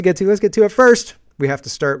Let's get to it first. We have to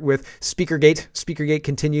start with Speakergate. Speakergate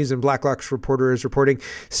continues, and Blacklock's reporter is reporting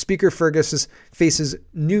Speaker Fergus faces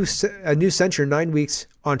a new censure 9 weeks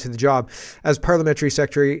onto the job. As parliamentary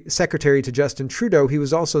secretary to Justin Trudeau, he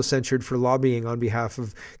was also censured for lobbying on behalf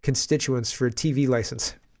of constituents for a TV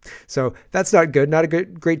license. So that's not good. Not a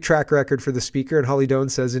great track record for the speaker. And Holly Doan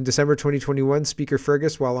says in December 2021, Speaker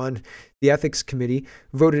Fergus, while on the ethics committee,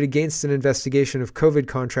 voted against an investigation of COVID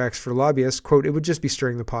contracts for lobbyists. Quote, "It would just be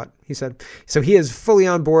stirring the pot," he said. So he is fully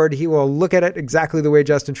on board. He will look at it exactly the way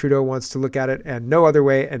Justin Trudeau wants to look at it, and no other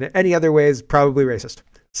way. And any other way is probably racist.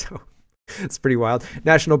 So it's pretty wild.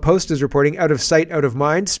 National Post is reporting out of sight, out of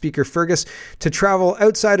mind. Speaker Fergus to travel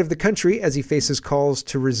outside of the country as he faces calls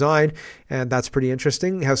to resign. And that's pretty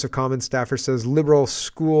interesting. House of Commons staffer says Liberal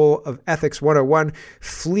School of Ethics 101,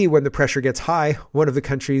 flee when the pressure gets high. One of the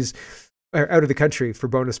country's out of the country for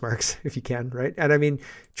bonus marks if you can, right? And I mean,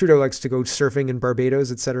 Trudeau likes to go surfing in Barbados,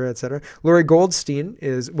 et cetera, et cetera. Laurie Goldstein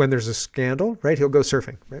is, when there's a scandal, right, he'll go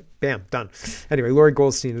surfing, right? Bam, done. Anyway, Laurie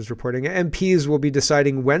Goldstein is reporting MPs will be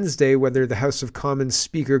deciding Wednesday whether the House of Commons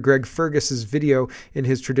Speaker Greg Fergus's video in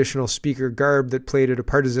his traditional speaker garb that played at a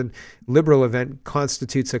partisan Liberal event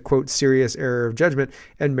constitutes a, quote, serious error of judgment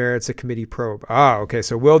and merits a committee probe. Okay,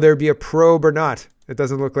 so will there be a probe or not? It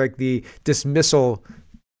doesn't look like the dismissal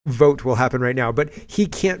vote will happen right now, but he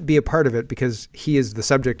can't be a part of it because he is the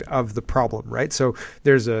subject of the problem, right? So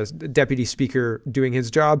there's a deputy speaker doing his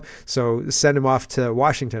job, so send him off to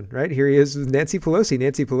Washington, right? Here he is with Nancy Pelosi.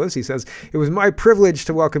 Nancy Pelosi says, "It was my privilege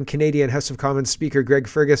to welcome Canadian House of Commons Speaker Greg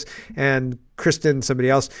Fergus and Kristen, somebody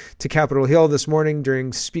else, to Capitol Hill this morning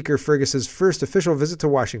during Speaker Fergus's first official visit to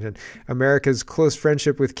Washington. America's close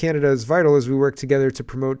friendship with Canada is vital as we work together to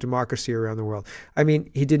promote democracy around the world." I mean,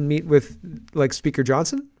 he didn't meet with like Speaker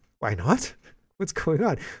Johnson? Why not? What's going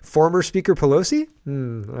on? Former Speaker Pelosi?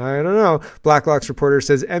 I don't know. Blacklock's reporter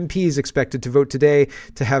says MPs expected to vote today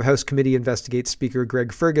to have House committee investigate Speaker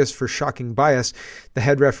Greg Fergus for shocking bias. The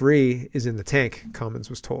head referee is in the tank, Commons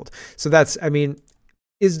was told. So that's, I mean,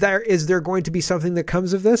 is there going to be something that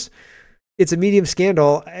comes of this? It's a medium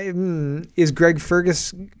scandal. Is Greg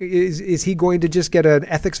Fergus, is he going to just get an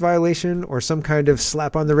ethics violation or some kind of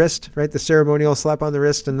slap on the wrist, right? The ceremonial slap on the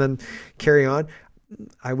wrist and then carry on?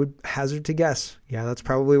 I would hazard to guess. Yeah, that's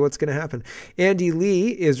probably what's going to happen. Andy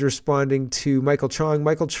Lee is responding to Michael Chong.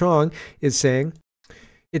 Michael Chong is saying,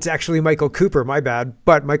 it's actually Michael Cooper, my bad.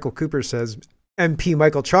 But Michael Cooper says, MP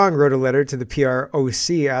Michael Chong wrote a letter to the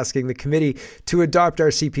PROC asking the committee to adopt our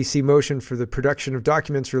CPC motion for the production of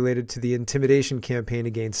documents related to the intimidation campaign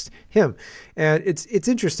against him. And it's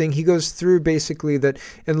interesting. He goes through basically that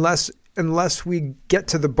unless we get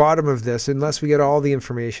to the bottom of this, unless we get all the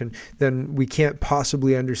information, then we can't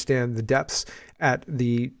possibly understand the depths at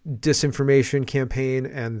the disinformation campaign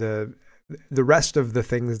and the rest of the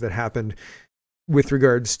things that happened with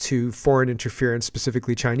regards to foreign interference,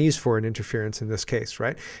 specifically Chinese foreign interference in this case,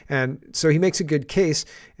 right? And so he makes a good case,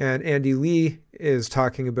 and Andy Lee is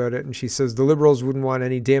talking about it, and she says the Liberals wouldn't want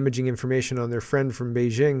any damaging information on their friend from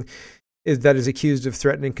Beijing that is accused of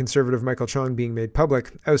threatening conservative Michael Chong being made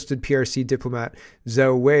public. Ousted PRC diplomat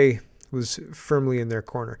Zhao Wei was firmly in their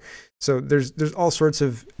corner. So there's all sorts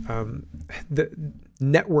of the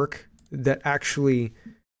network that actually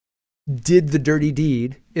did the dirty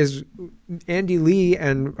deed is Andy Lee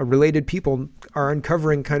and related people are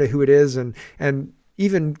uncovering kind of who it is, and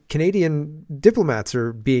even Canadian diplomats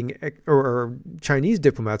are being, or Chinese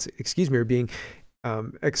diplomats, are being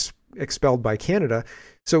expelled by Canada.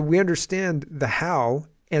 So we understand the how,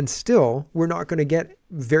 and still we're not going to get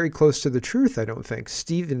very close to the truth, I don't think.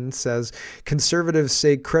 Stephen says, conservatives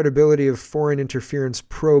say credibility of foreign interference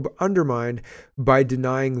probe undermined by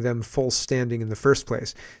denying them full standing in the first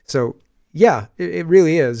place. So yeah, it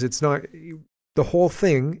really is. It's not, the whole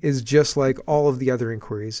thing is just like all of the other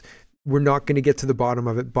inquiries. We're not going to get to the bottom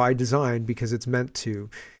of it by design because it's meant to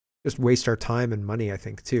just waste our time and money, I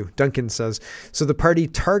think, too. Duncan says, so the party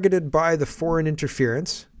targeted by the foreign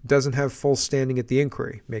interference doesn't have full standing at the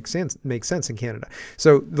inquiry. Makes sense in Canada.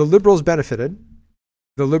 So the Liberals benefited.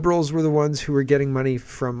 The Liberals were the ones who were getting money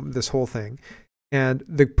from this whole thing. And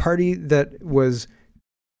the party that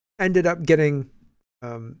ended up getting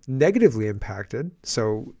negatively impacted,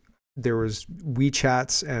 so there was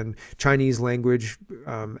WeChats and Chinese language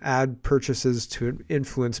ad purchases to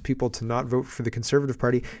influence people to not vote for the Conservative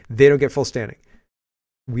Party. They don't get full standing.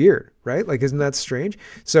 Weird, right? Like, isn't that strange?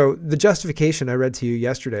 So the justification I read to you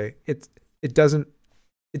yesterday, it doesn't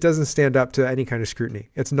stand up to any kind of scrutiny.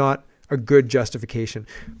 It's not a good justification,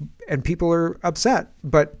 and people are upset,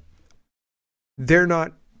 but they're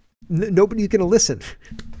not nobody's going to listen,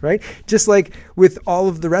 right? Just like with all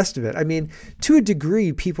of the rest of it. I mean, to a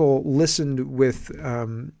degree, people listened with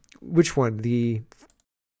which one? The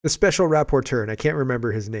special rapporteur, and I can't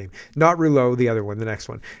remember his name. Not Rouleau, the other one, the next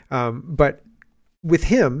one. But with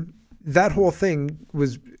him, that whole thing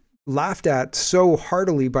was laughed at so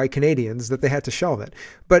heartily by Canadians that they had to shelve it.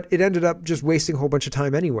 But it ended up just wasting a whole bunch of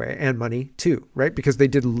time anyway, and money too, right? Because they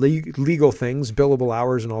did legal things, billable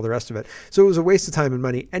hours and all the rest of it. So it was a waste of time and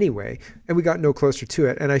money anyway, and we got no closer to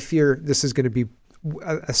it. And I fear this is going to be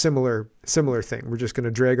a similar thing. We're just going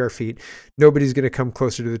to drag our feet. Nobody's going to come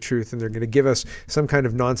closer to the truth, and they're going to give us some kind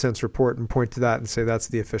of nonsense report and point to that and say that's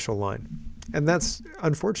the official line. And that's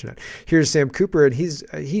unfortunate. Here's Sam Cooper, and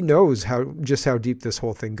he knows how deep this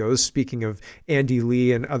whole thing goes. Speaking of Andy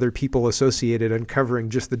Lee and other people associated, uncovering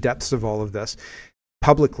just the depths of all of this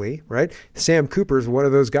publicly, right? Sam Cooper is one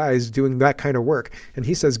of those guys doing that kind of work. And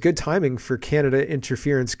he says, good timing for Canada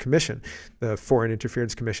Interference Commission, the Foreign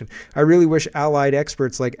Interference Commission. I really wish allied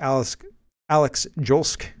experts like Alex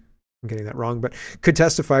Jolsk, I'm getting that wrong, but could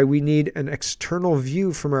testify. We need an external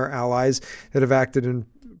view from our allies that have acted in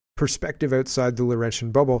perspective outside the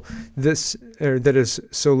Laurentian bubble. That is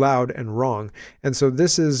so loud and wrong. And so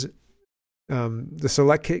this is the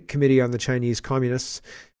Select Committee on the Chinese Communists.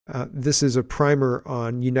 This is a primer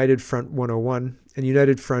on United Front 101, and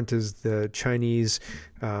United Front is the Chinese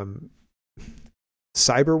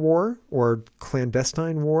cyber war or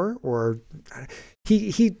clandestine war, or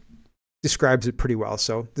he describes it pretty well.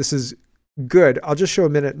 So this is good. I'll just show a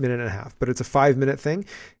minute and a half, but it's a 5-minute thing.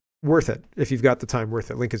 Worth it. If you've got the time,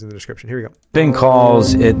 worth it. Link is in the description. Here we go. Bing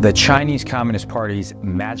calls it the Chinese Communist Party's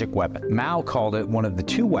magic weapon. Mao called it one of the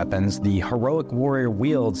 2 weapons the heroic warrior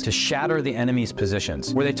wields to shatter the enemy's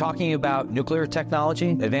positions. Were they talking about nuclear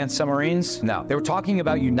technology, advanced submarines? No. They were talking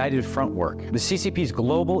about United Front work, the CCP's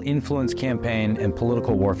global influence campaign and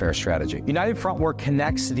political warfare strategy. United Front work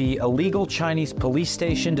connects the illegal Chinese police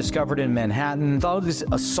station discovered in Manhattan, thugs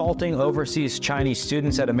assaulting overseas Chinese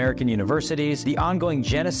students at American universities, the ongoing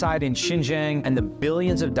genocide in Xinjiang, and the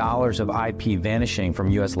billions of dollars of IP vanishing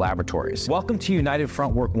from U.S. laboratories. Welcome to United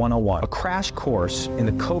Front Work 101, a crash course in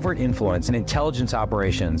the covert influence and intelligence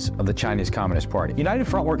operations of the Chinese Communist Party. United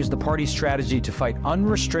Front Work is the party's strategy to fight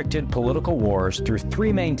unrestricted political wars through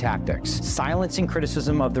 3 main tactics: silencing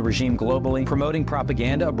criticism of the regime globally, promoting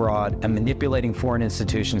propaganda abroad, and manipulating foreign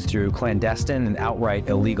institutions through clandestine and outright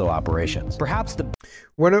illegal operations. Perhaps the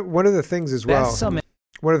one of the things as well.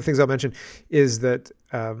 One of the things I'll mention is that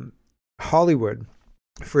Hollywood,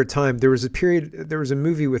 for a time, there was a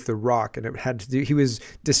movie with The Rock, and it had to do, he was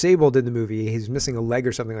disabled in the movie. He's missing a leg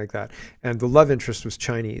or something like that. And the love interest was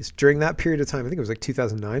Chinese. During that period of time, I think it was like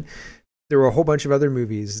 2009, there were a whole bunch of other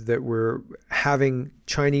movies that were having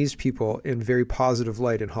Chinese people in very positive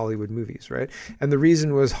light in Hollywood movies, right? And the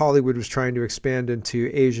reason was Hollywood was trying to expand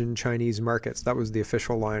into Asian Chinese markets. That was the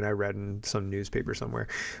official line I read in some newspaper somewhere.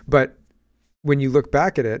 But when you look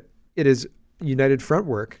back at it, it is United Front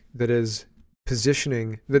work that is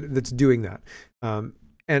positioning, that's doing that. And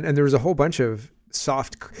there was a whole bunch of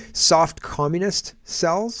soft communist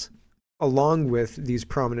cells along with these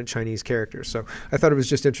prominent Chinese characters. So I thought it was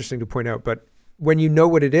just interesting to point out. But when you know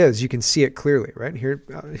what it is, you can see it clearly, right?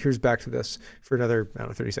 Here's back to this for another,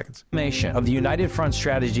 30 seconds. Of the United Front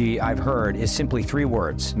strategy I've heard is simply 3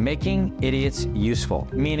 words: making idiots useful,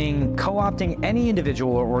 meaning co-opting any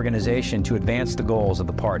individual or organization to advance the goals of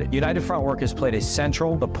the party. United Front work has played a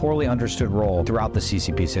central but poorly understood role throughout the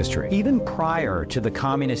CCP's history. Even prior to the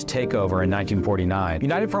communist takeover in 1949,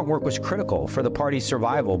 United Front work was critical for the party's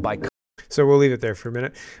survival by... So we'll leave it there for a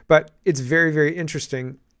minute. But it's very, very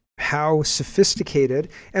interesting how sophisticated,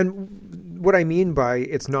 and what I mean by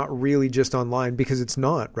it's not really just online, because it's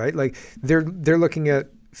not, right? Like they're looking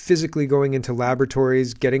at physically going into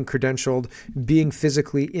laboratories, getting credentialed, being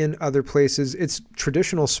physically in other places. It's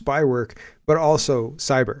traditional spy work, but also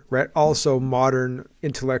cyber, right? Also modern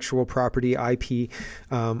intellectual property, IP,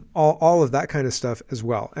 all of that kind of stuff as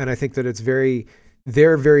well. And I think that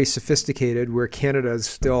they're very sophisticated, where Canada is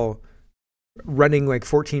still running like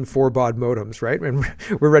 14.4 baud modems, right? And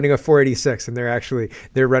we're running a 486, and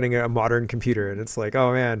they're running a modern computer. And it's like,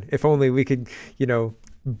 oh man, if only we could,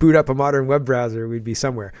 boot up a modern web browser, we'd be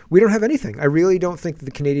somewhere. We don't have anything. I really don't think that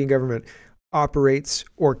the Canadian government operates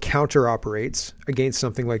or counter operates against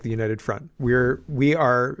something like the United Front. We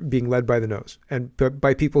are being led by the nose, and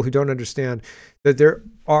by people who don't understand that there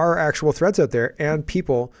are actual threats out there, and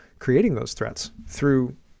people creating those threats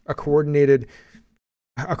through a coordinated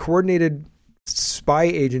spy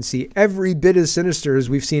agency every bit as sinister as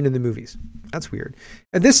we've seen in the movies. That's weird.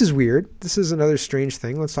 And this is weird. This is another strange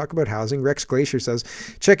thing. Let's talk about housing. Rex Glacier says,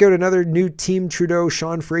 check out another new Team Trudeau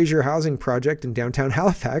Sean Fraser housing project in downtown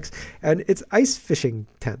Halifax. And it's ice fishing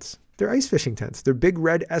tents. They're ice fishing tents. They're big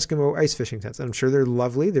red Eskimo ice fishing tents. I'm sure they're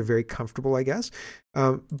lovely. They're very comfortable, I guess.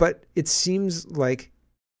 But it seems like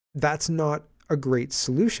that's not a great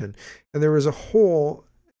solution. And there was a whole,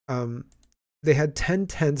 they had 10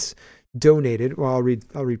 tents donated. Well, I'll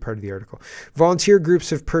read part of the article. Volunteer groups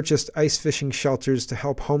have purchased ice fishing shelters to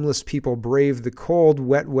help homeless people brave the cold,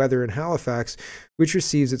 wet weather in Halifax, which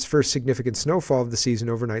receives its first significant snowfall of the season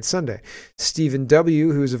overnight Sunday. Stephen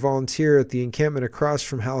W., who is a volunteer at the encampment across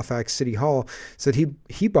from Halifax City Hall, said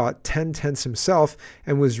he bought 10 tents himself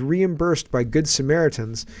and was reimbursed by Good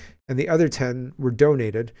Samaritans, and the other 10 were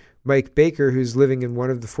donated. Mike Baker, who's living in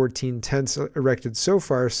one of the 14 tents erected so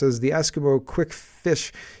far, says the Eskimo Quick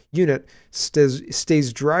Fish unit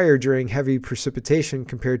stays drier during heavy precipitation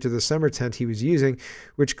compared to the summer tent he was using,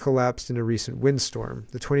 which collapsed in a recent windstorm.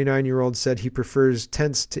 The 29-year-old said he prefers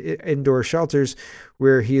tents to indoor shelters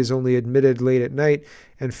where he is only admitted late at night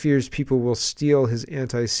and fears people will steal his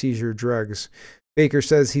anti-seizure drugs. Baker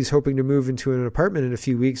says he's hoping to move into an apartment in a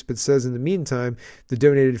few weeks, but says in the meantime, the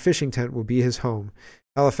donated fishing tent will be his home.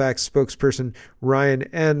 Halifax spokesperson Ryan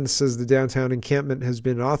N. says the downtown encampment has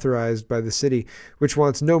been authorized by the city, which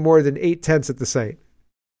wants no more than 8 tents at the site.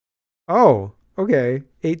 Oh, okay.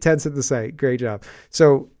 8 tents at the site. Great job.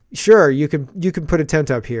 So sure, you can put a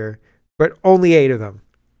tent up here, but only 8 of them.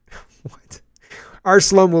 What? Our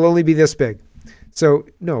slum will only be this big. So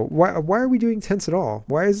no, why are we doing tents at all?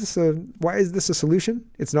 Why is this a solution?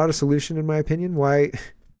 It's not a solution in my opinion. Why?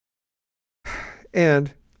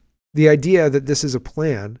 And the idea that this is a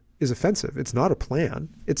plan is offensive. It's not a plan.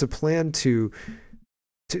 It's a plan to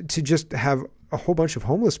just have a whole bunch of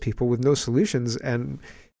homeless people with no solutions, and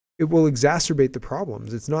it will exacerbate the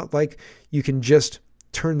problems. It's not like you can just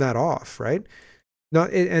turn that off, right?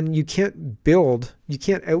 And you can't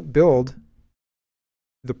outbuild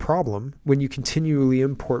the problem when you continually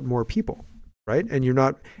import more people, right? And you're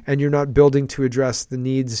not building to address the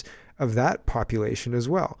needs of that population as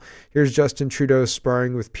well. Here's Justin Trudeau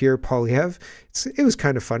sparring with Pierre Poilievre. It was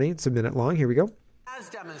kind of funny. It's a minute long. Here we go. Has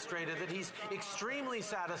demonstrated that he's extremely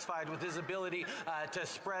satisfied with his ability to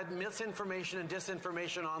spread misinformation and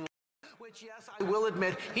disinformation online, which, yes, I will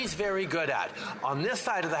admit he's very good at. On this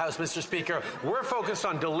side of the House, Mr. Speaker, we're focused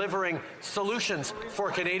on delivering solutions for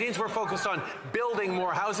Canadians. We're focused on building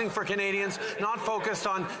more housing for Canadians, not focused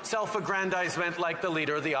on self-aggrandizement like the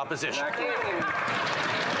Leader of the Opposition.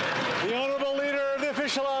 The Honourable Leader of the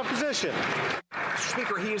Official Opposition. Mr.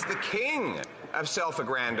 Speaker, he is the king of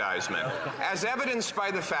self-aggrandizement, as evidenced by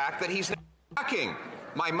the fact that he's knocking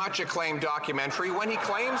my much-acclaimed documentary when he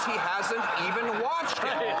claims he hasn't even watched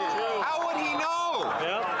it. How would he know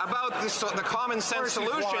about the common sense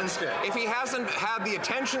solutions if he hasn't had the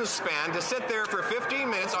attention span to sit there for 15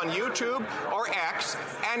 minutes on YouTube or X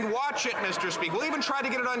and watch it, Mr. Speaker? We'll even try to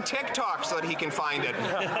get it on TikTok so that he can find it.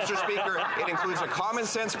 Mr. Speaker, it includes a common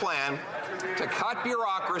sense plan to cut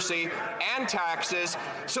bureaucracy and taxes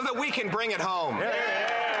so that we can bring it home.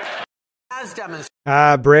 As demonstrated.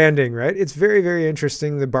 Branding, right? It's very, very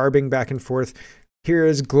interesting, the barbing back and forth. Here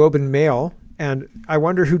is Globe and Mail, and I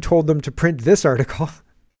wonder who told them to print this article.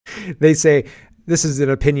 They say, this is an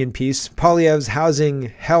opinion piece. Poilievre's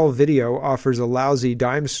housing hell video offers a lousy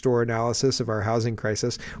dime store analysis of our housing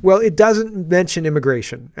crisis. Well, it doesn't mention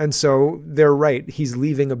immigration, and so they're right. He's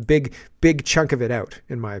leaving a big chunk of it out,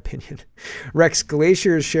 in my opinion. Rex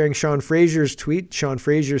Glacier is sharing Sean Fraser's tweet. Sean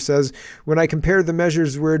Fraser says, when I compare the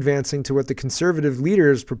measures we're advancing to what the Conservative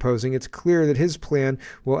leader is proposing, it's clear that his plan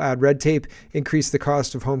will add red tape, increase the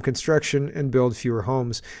cost of home construction, and build fewer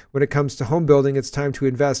homes. When it comes to home building, it's time to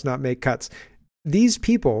invest, not make cuts. These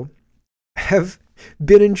people have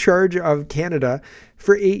been in charge of Canada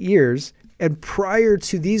for 8 years. And prior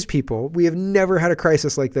to these people, we have never had a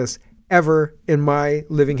crisis like this ever in my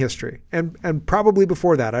living history. And probably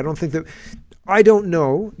before that. I don't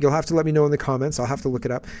know. You'll have to let me know in the comments. I'll have to look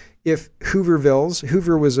it up. If Hoover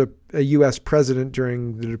was a U.S. president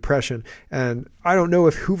during the Depression, and I don't know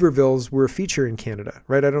if Hoovervilles were a feature in Canada,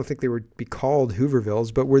 right? I don't think they would be called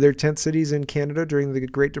Hoovervilles, but were there tent cities in Canada during the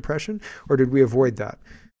Great Depression, or did we avoid that?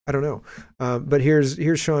 I don't know. But here's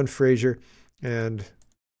Sean Fraser, and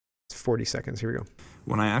it's 40 seconds. Here we go.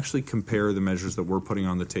 When I actually compare the measures that we're putting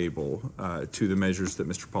on the table to the measures that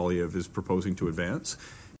Mr. Poilievre is proposing to advance,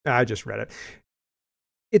 I just read it.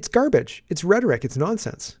 It's garbage. It's rhetoric. It's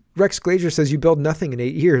nonsense. Rex Glacier says you build nothing in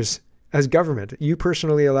 8 years. as government. You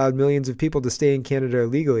personally allowed millions of people to stay in Canada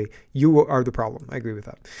illegally. You are the problem. I agree with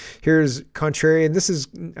that. Here's contrarian. This is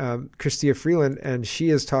Chrystia Freeland, and she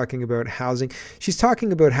is talking about housing. She's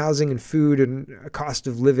talking about housing and food and cost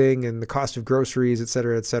of living and the cost of groceries, et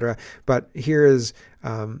cetera, et cetera. But here is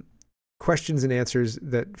questions and answers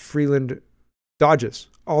that Freeland dodges,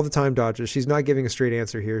 all the time dodges. She's not giving a straight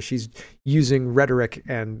answer here. She's using rhetoric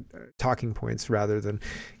and talking points rather than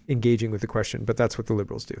engaging with the question. But that's what the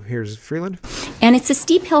Liberals do. Here's Freeland. And it's a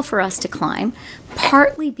steep hill for us to climb,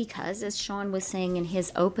 partly because, as Sean was saying in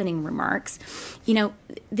his opening remarks,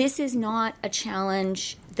 this is not a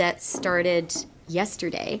challenge that started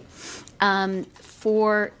yesterday.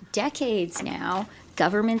 For decades now,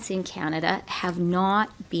 governments in Canada have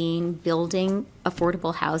not been building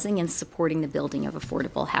affordable housing and supporting the building of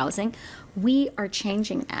affordable housing. We are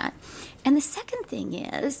changing that. And the second thing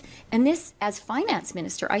is, and this as finance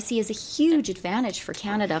minister, I see as a huge advantage for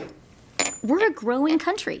Canada, we're a growing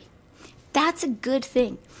country. That's a good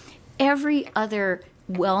thing. Every other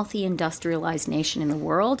wealthy industrialized nation in the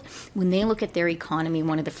world, when they look at their economy,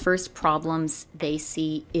 one of the first problems they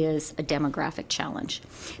see is a demographic challenge.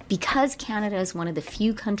 Because Canada is one of the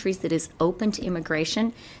few countries that is open to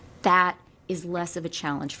immigration, that is less of a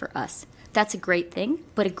challenge for us. That's a great thing,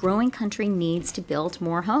 but a growing country needs to build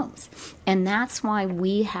more homes. And that's why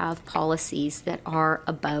we have policies that are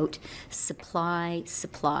about supply,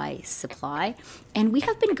 supply, supply. And we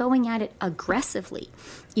have been going at it aggressively.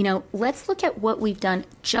 Let's look at what we've done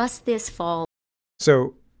just this fall.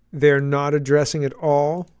 So they're not addressing at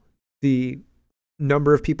all the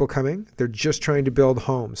number of people coming. They're just trying to build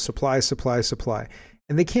homes, supply, supply, supply.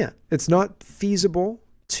 And they can't. It's not feasible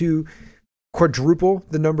to quadruple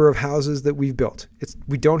the number of houses that we've built.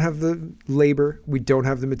 We don't have the labor, we don't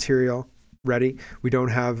have the material ready, we don't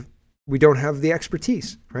have the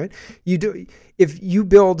expertise, right? If you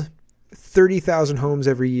build 30,000 homes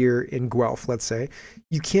every year in Guelph, let's say,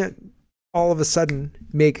 you can't all of a sudden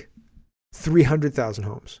make 300,000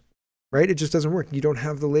 homes, right? It just doesn't work. You don't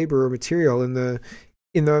have the labor or material in the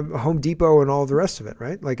Home Depot and all the rest of it,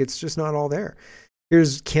 right? Like, it's just not all there.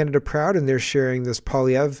 Here's Canada Proud, and they're sharing this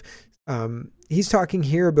Polyev. He's talking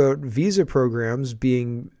here about visa programs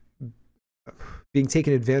being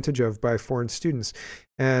taken advantage of by foreign students,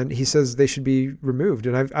 and he says they should be removed.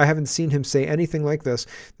 And I haven't seen him say anything like this.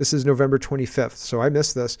 This is November 25th, so I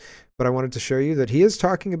missed this, but I wanted to show you that he is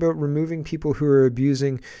talking about removing people who are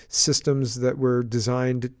abusing systems that were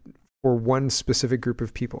designed for one specific group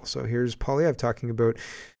of people. So here's Polyev talking about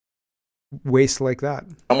waste like that.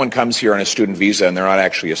 Someone comes here on a student visa and they're not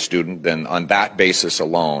actually a student, then on that basis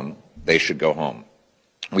alone, they should go home.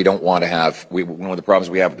 We don't want to have, one of the problems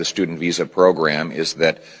we have with the student visa program is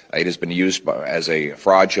that it has been used as a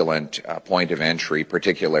fraudulent point of entry,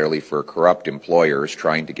 particularly for corrupt employers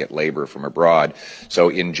trying to get labor from abroad. So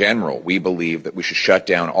in general, we believe that we should shut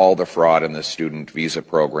down all the fraud in the student visa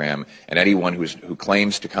program, and anyone who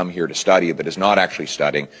claims to come here to study but is not actually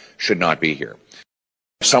studying should not be here.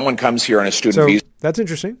 If someone comes here on a student visa. That's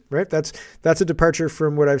interesting, right? That's a departure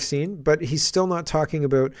from what I've seen, but he's still not talking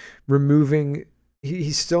about removing.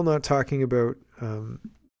 He's still not talking about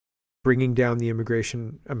bringing down the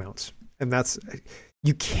immigration amounts, and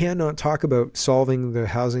you cannot talk about solving the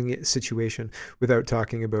housing situation without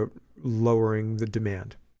talking about lowering the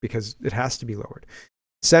demand, because it has to be lowered.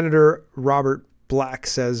 Senator Robert Black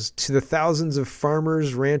says, to the thousands of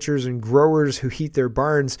farmers, ranchers, and growers who heat their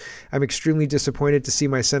barns, I'm extremely disappointed to see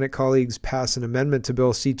my Senate colleagues pass an amendment to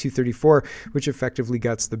Bill C-234, which effectively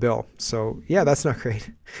guts the bill. So, yeah, that's not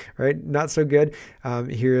great, right? Not so good.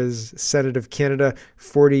 Here is Senate of Canada,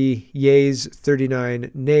 40 yeas,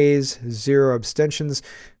 39 nays, 0 abstentions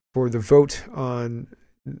for the vote on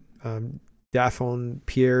Daphne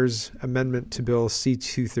Pierre's amendment to Bill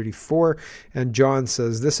C-234, and John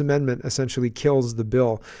says this amendment essentially kills the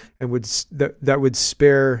bill and that would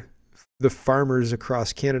spare the farmers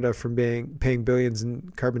across Canada from paying billions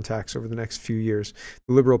in carbon tax over the next few years.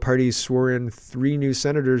 The Liberal Party swore in 3 new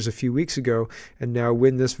senators a few weeks ago and now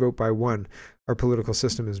win this vote by 1. Our political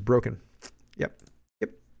system is broken. Yep.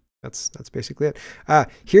 That's basically it.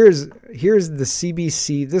 Here's the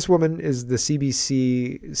CBC. This woman is the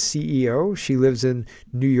CBC CEO. She lives in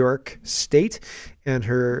New York State, and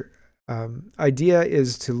her idea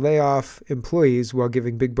is to lay off employees while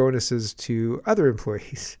giving big bonuses to other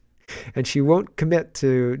employees. And she won't commit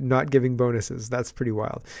to not giving bonuses. That's pretty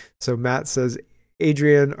wild. So Matt says,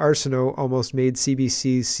 Adrienne Arsenault almost made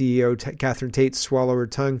CBC CEO Catherine Tate swallow her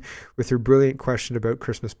tongue with her brilliant question about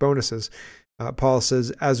Christmas bonuses. Paul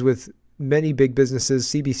says, as with many big businesses,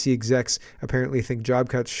 CBC execs apparently think job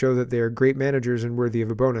cuts show that they are great managers and worthy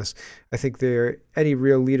of a bonus. I think any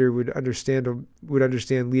real leader would understand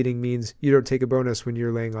leading means you don't take a bonus when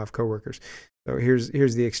you're laying off coworkers. So here's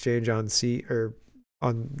the exchange on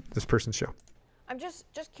this person's show. I'm just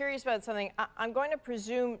curious about something. I'm going to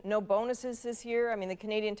presume no bonuses this year. I mean, the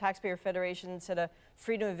Canadian Taxpayer Federation said a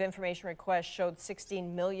Freedom of Information request showed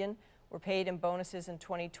 16 million were paid in bonuses in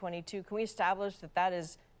 2022. Can we establish that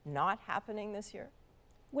is not happening this year?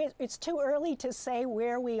 It's too early to say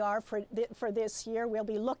where we are for this year. We'll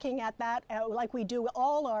be looking at that like we do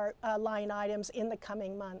all our line items in the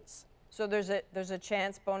coming months. So there's a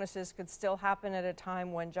chance bonuses could still happen at a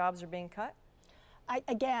time when jobs are being cut?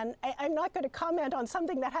 I'm not going to comment on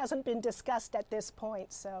something that hasn't been discussed at this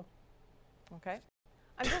point. So, okay,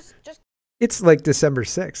 I'm just. It's like December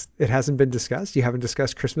 6th. It hasn't been discussed. You haven't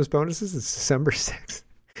discussed Christmas bonuses. It's December 6th.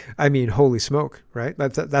 I mean, holy smoke, right?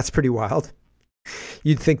 That's pretty wild.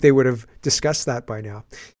 You'd think they would have discussed that by now.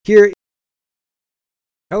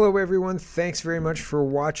 Hello, everyone. Thanks very much for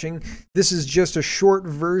watching. This is just a short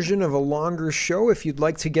version of a longer show. If you'd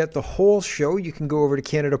like to get the whole show, you can go over to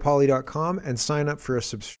CanadaPoly.com and sign up for a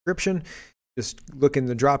subscription. Just look in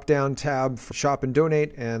the drop-down tab for Shop and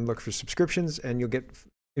Donate and look for subscriptions, and you'll get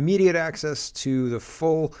immediate access to the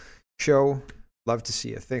full show. Love to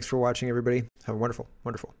see you. Thanks for watching, everybody. Have a wonderful,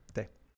 wonderful